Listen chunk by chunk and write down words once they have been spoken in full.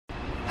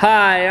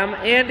Hi, I'm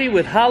Andy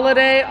with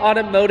Holiday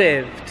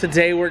Automotive.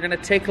 Today we're going to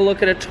take a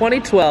look at a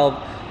 2012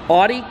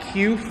 Audi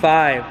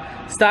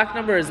Q5. Stock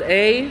number is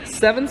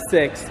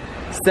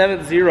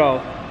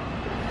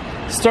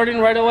A7670. Starting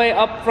right away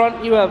up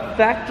front, you have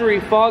factory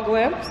fog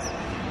lamps.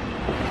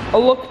 A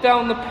look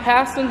down the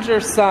passenger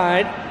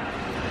side,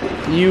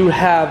 you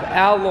have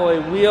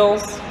alloy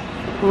wheels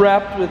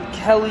wrapped with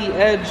Kelly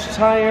Edge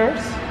tires.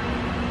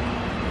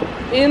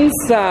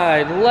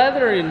 Inside,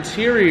 leather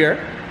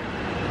interior.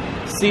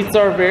 Seats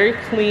are very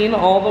clean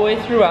all the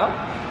way throughout.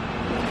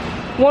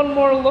 One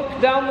more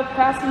look down the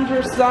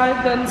passenger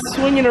side, then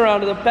swinging around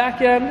to the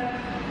back end.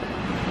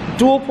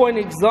 Dual point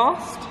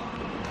exhaust.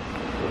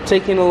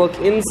 Taking a look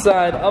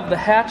inside of the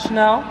hatch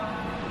now.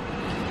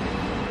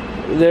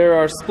 There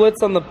are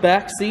splits on the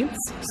back seats,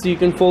 so you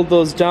can fold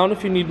those down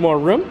if you need more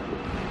room.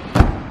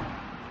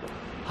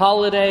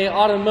 Holiday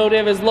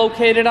Automotive is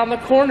located on the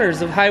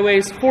corners of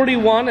Highways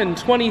 41 and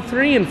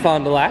 23 in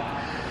Fond du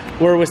Lac.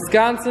 We're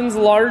Wisconsin's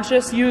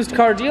largest used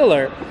car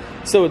dealer,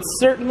 so it's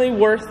certainly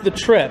worth the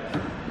trip.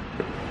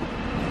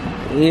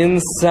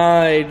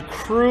 Inside,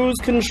 cruise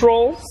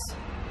controls,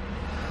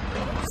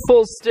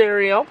 full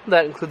stereo,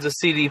 that includes a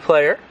CD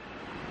player,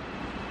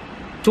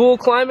 dual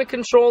climate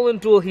control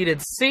and dual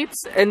heated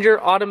seats, and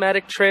your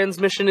automatic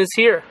transmission is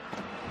here.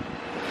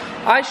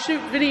 I shoot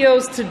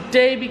videos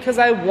today because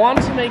I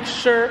want to make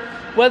sure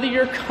whether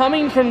you're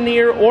coming from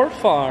near or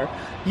far,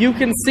 you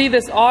can see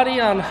this Audi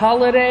on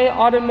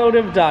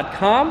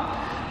holidayautomotive.com.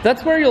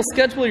 That's where you'll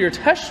schedule your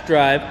test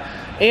drive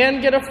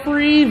and get a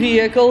free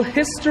vehicle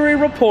history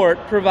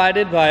report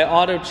provided by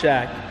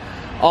AutoCheck.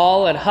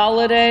 All at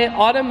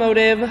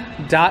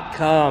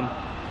holidayautomotive.com.